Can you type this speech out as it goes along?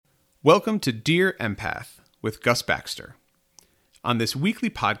Welcome to Dear Empath with Gus Baxter. On this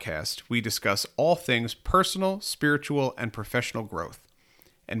weekly podcast, we discuss all things personal, spiritual, and professional growth,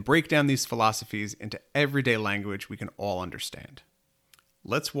 and break down these philosophies into everyday language we can all understand.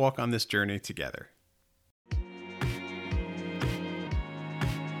 Let's walk on this journey together.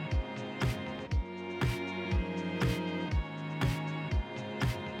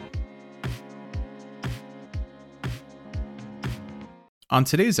 On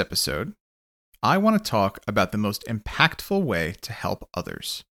today's episode, I want to talk about the most impactful way to help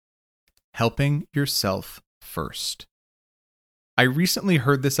others: helping yourself first. I recently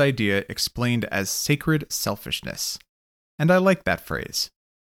heard this idea explained as sacred selfishness, and I like that phrase,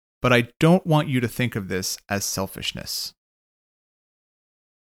 but I don't want you to think of this as selfishness.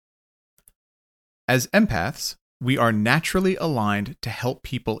 As empaths, we are naturally aligned to help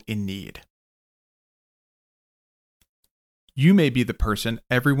people in need. You may be the person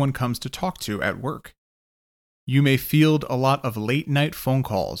everyone comes to talk to at work. You may field a lot of late-night phone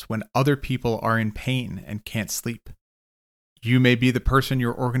calls when other people are in pain and can't sleep. You may be the person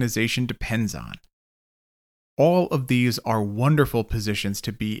your organization depends on. All of these are wonderful positions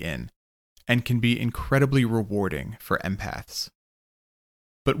to be in and can be incredibly rewarding for empaths.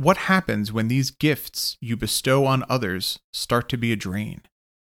 But what happens when these gifts you bestow on others start to be a drain?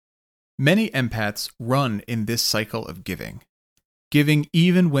 Many empaths run in this cycle of giving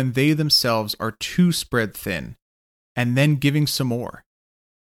even when they themselves are too spread thin, and then giving some more.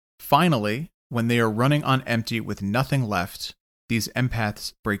 Finally, when they are running on empty with nothing left, these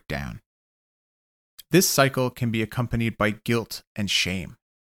empaths break down. This cycle can be accompanied by guilt and shame.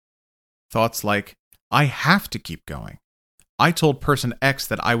 Thoughts like, I have to keep going. I told person X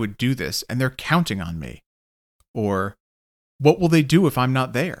that I would do this, and they're counting on me. Or, what will they do if I'm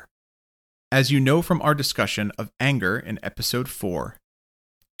not there? As you know from our discussion of anger in episode 4,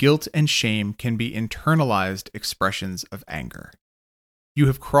 guilt and shame can be internalized expressions of anger. You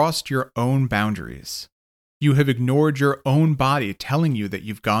have crossed your own boundaries. You have ignored your own body telling you that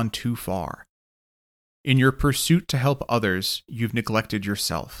you've gone too far. In your pursuit to help others, you've neglected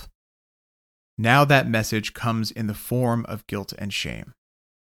yourself. Now that message comes in the form of guilt and shame.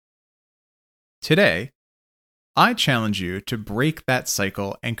 Today, I challenge you to break that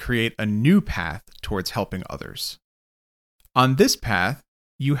cycle and create a new path towards helping others. On this path,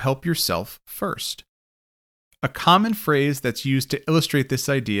 you help yourself first. A common phrase that's used to illustrate this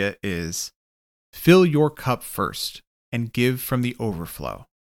idea is, fill your cup first and give from the overflow.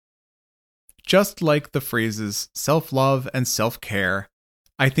 Just like the phrases self-love and self-care,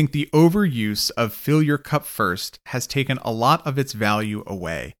 I think the overuse of fill your cup first has taken a lot of its value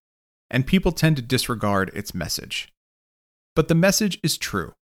away, and people tend to disregard its message. But the message is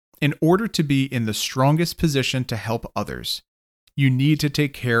true. In order to be in the strongest position to help others, you need to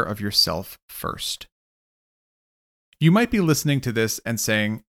take care of yourself first. You might be listening to this and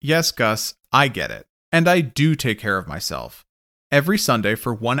saying, yes, Gus, I get it, and I do take care of myself. Every Sunday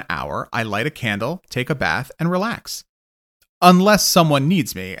for 1 hour, I light a candle, take a bath, and relax. Unless someone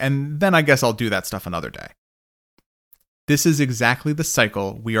needs me, and then I guess I'll do that stuff another day. This is exactly the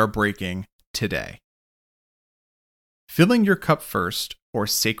cycle we are breaking today. Filling your cup first, or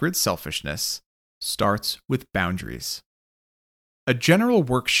sacred selfishness, starts with boundaries. A general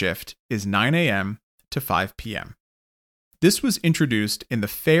work shift is 9 a.m. to 5 p.m. This was introduced in the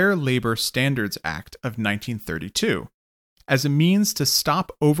Fair Labor Standards Act of 1932 as a means to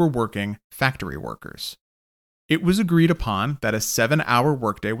stop overworking factory workers. It was agreed upon that a 7-hour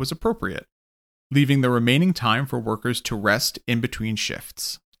workday was appropriate, leaving the remaining time for workers to rest in between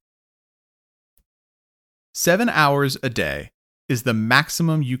shifts. 7 hours a day is the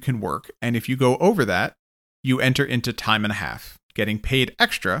maximum you can work, and if you go over that, you enter into time and a half, getting paid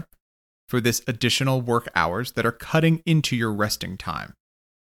extra for this additional work hours that are cutting into your resting time.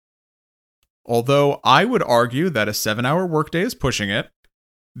 Although I would argue that a 7-hour workday is pushing it,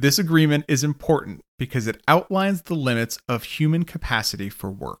 this agreement is important because it outlines the limits of human capacity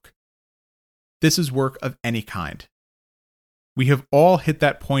for work. This is work of any kind. We have all hit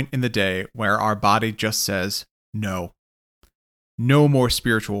that point in the day where our body just says, no. No more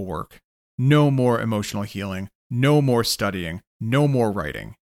spiritual work. No more emotional healing. No more studying. No more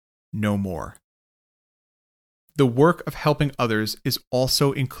writing. No more. The work of helping others is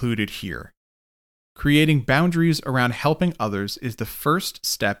also included here. Creating boundaries around helping others is the first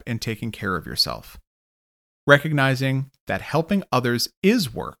step in taking care of yourself. Recognizing that helping others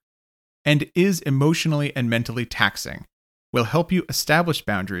is work and is emotionally and mentally taxing will help you establish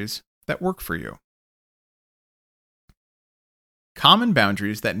boundaries that work for you. Common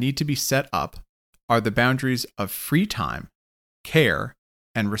boundaries that need to be set up are the boundaries of free time, care,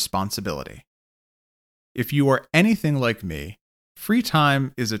 and responsibility. If you are anything like me, free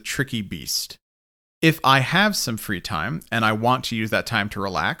time is a tricky beast. If I have some free time and I want to use that time to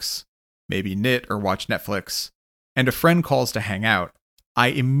relax, maybe knit or watch Netflix, and a friend calls to hang out, I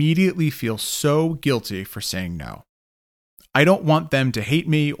immediately feel so guilty for saying no. I don't want them to hate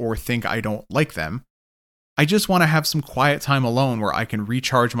me or think I don't like them. I just want to have some quiet time alone where I can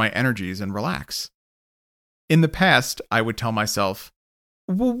recharge my energies and relax. In the past, I would tell myself,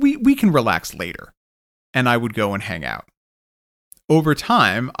 well, we can relax later, and I would go and hang out. Over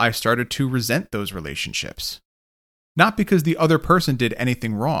time, I started to resent those relationships. Not because the other person did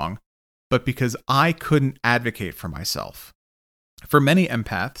anything wrong, but because I couldn't advocate for myself. For many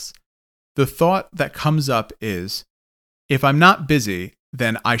empaths, the thought that comes up is, if I'm not busy,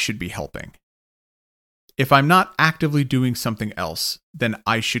 then I should be helping. If I'm not actively doing something else, then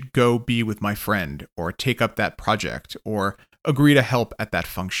I should go be with my friend or take up that project or agree to help at that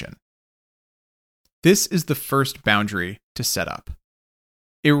function. This is the first boundary to set up.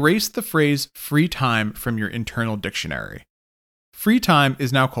 Erase the phrase free time from your internal dictionary. Free time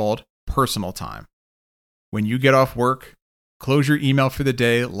is now called personal time. When you get off work, close your email for the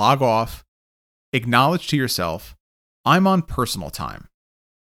day, log off, acknowledge to yourself, I'm on personal time.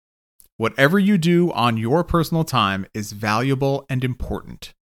 Whatever you do on your personal time is valuable and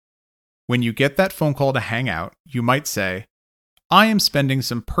important. When you get that phone call to hang out, you might say, I am spending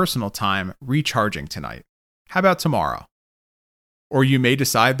some personal time recharging tonight. How about tomorrow? Or you may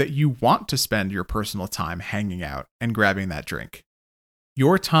decide that you want to spend your personal time hanging out and grabbing that drink.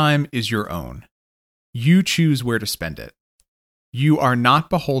 Your time is your own. You choose where to spend it. You are not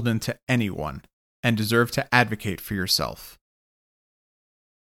beholden to anyone and deserve to advocate for yourself.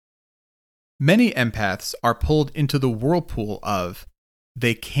 Many empaths are pulled into the whirlpool of,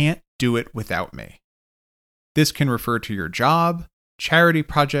 they can't do it without me. This can refer to your job, charity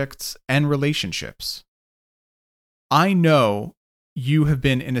projects, and relationships. I know you have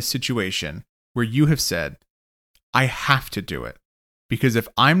been in a situation where you have said, I have to do it, because if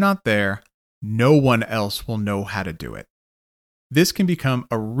I'm not there, no one else will know how to do it. This can become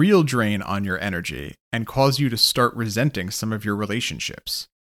a real drain on your energy and cause you to start resenting some of your relationships.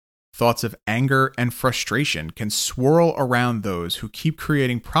 Thoughts of anger and frustration can swirl around those who keep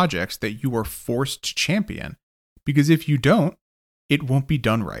creating projects that you are forced to champion, because if you don't, it won't be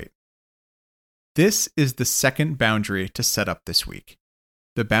done right. This is the second boundary to set up this week,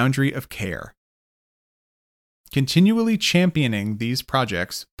 the boundary of care. Continually championing these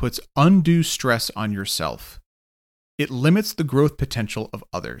projects puts undue stress on yourself. It limits the growth potential of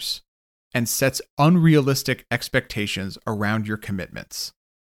others and sets unrealistic expectations around your commitments.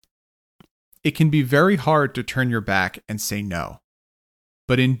 It can be very hard to turn your back and say no,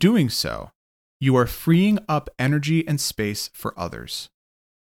 but in doing so, you are freeing up energy and space for others.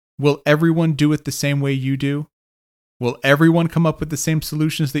 Will everyone do it the same way you do? Will everyone come up with the same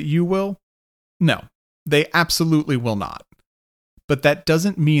solutions that you will? No, they absolutely will not. But that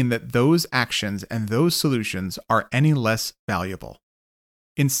doesn't mean that those actions and those solutions are any less valuable.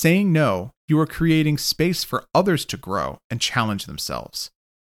 In saying no, you are creating space for others to grow and challenge themselves.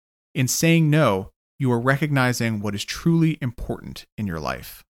 In saying no, you are recognizing what is truly important in your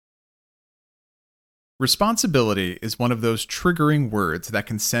life. Responsibility is one of those triggering words that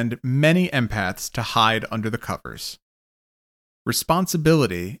can send many empaths to hide under the covers.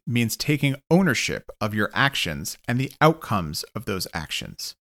 Responsibility means taking ownership of your actions and the outcomes of those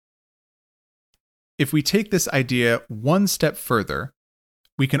actions. If we take this idea one step further,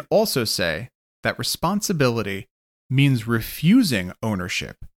 we can also say that responsibility means refusing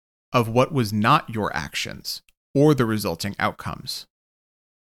ownership of what was not your actions or the resulting outcomes.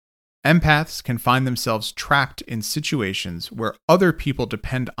 Empaths can find themselves trapped in situations where other people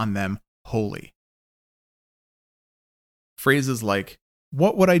depend on them wholly. Phrases like,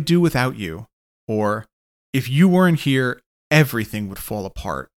 "What would I do without you?" or "If you weren't here, everything would fall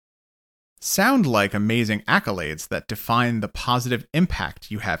apart," sound like amazing accolades that define the positive impact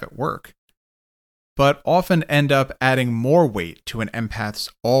you have at work, but often end up adding more weight to an empath's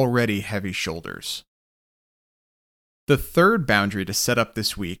already heavy shoulders. The third boundary to set up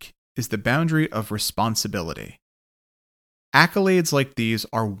this week is the boundary of responsibility. Accolades like these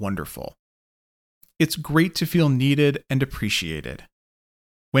are wonderful. It's great to feel needed and appreciated.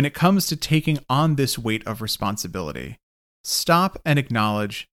 When it comes to taking on this weight of responsibility, stop and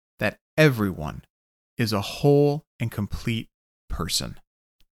acknowledge that everyone is a whole and complete person.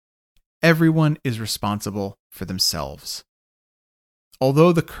 Everyone is responsible for themselves.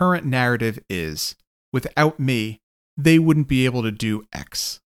 Although the current narrative is, without me, they wouldn't be able to do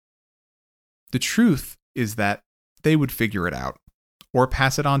X. The truth is that they would figure it out, or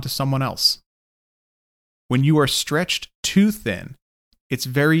pass it on to someone else. When you are stretched too thin, it's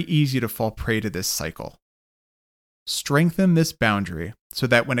very easy to fall prey to this cycle. Strengthen this boundary so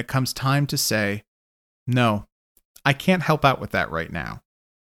that when it comes time to say, "No, I can't help out with that right now,"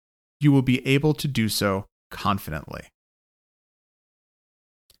 you will be able to do so confidently.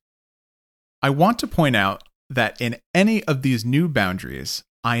 I want to point out that in any of these new boundaries,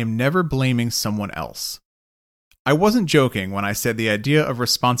 I am never blaming someone else. I wasn't joking when I said the idea of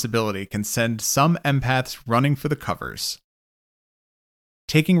responsibility can send some empaths running for the covers.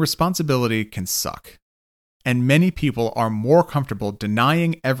 Taking responsibility can suck, and many people are more comfortable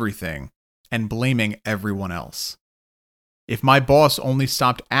denying everything and blaming everyone else. If my boss only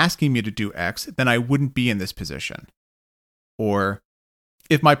stopped asking me to do X, then I wouldn't be in this position. Or,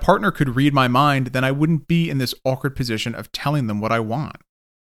 if my partner could read my mind, then I wouldn't be in this awkward position of telling them what I want.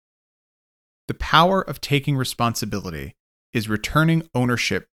 The power of taking responsibility is returning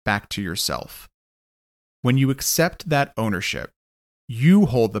ownership back to yourself. When you accept that ownership, you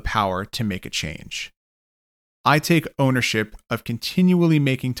hold the power to make a change. I take ownership of continually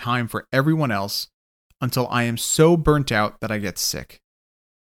making time for everyone else until I am so burnt out that I get sick.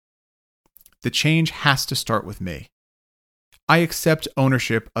 The change has to start with me. I accept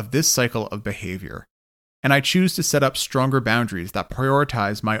ownership of this cycle of behavior, and I choose to set up stronger boundaries that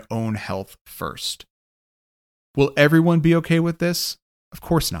prioritize my own health first. Will everyone be okay with this? Of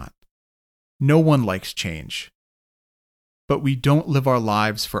course not. No one likes change. But we don't live our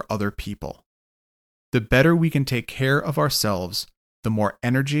lives for other people. The better we can take care of ourselves, the more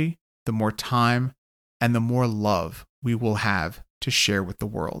energy, the more time, and the more love we will have to share with the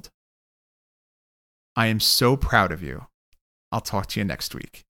world. I am so proud of you. I'll talk to you next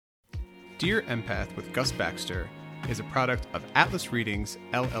week. Dear Empath with Gus Baxter is a product of Atlas Readings,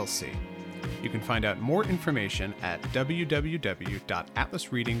 LLC. You can find out more information at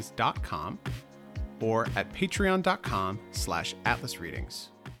www.atlasreadings.com or at patreon.com/atlasreadings.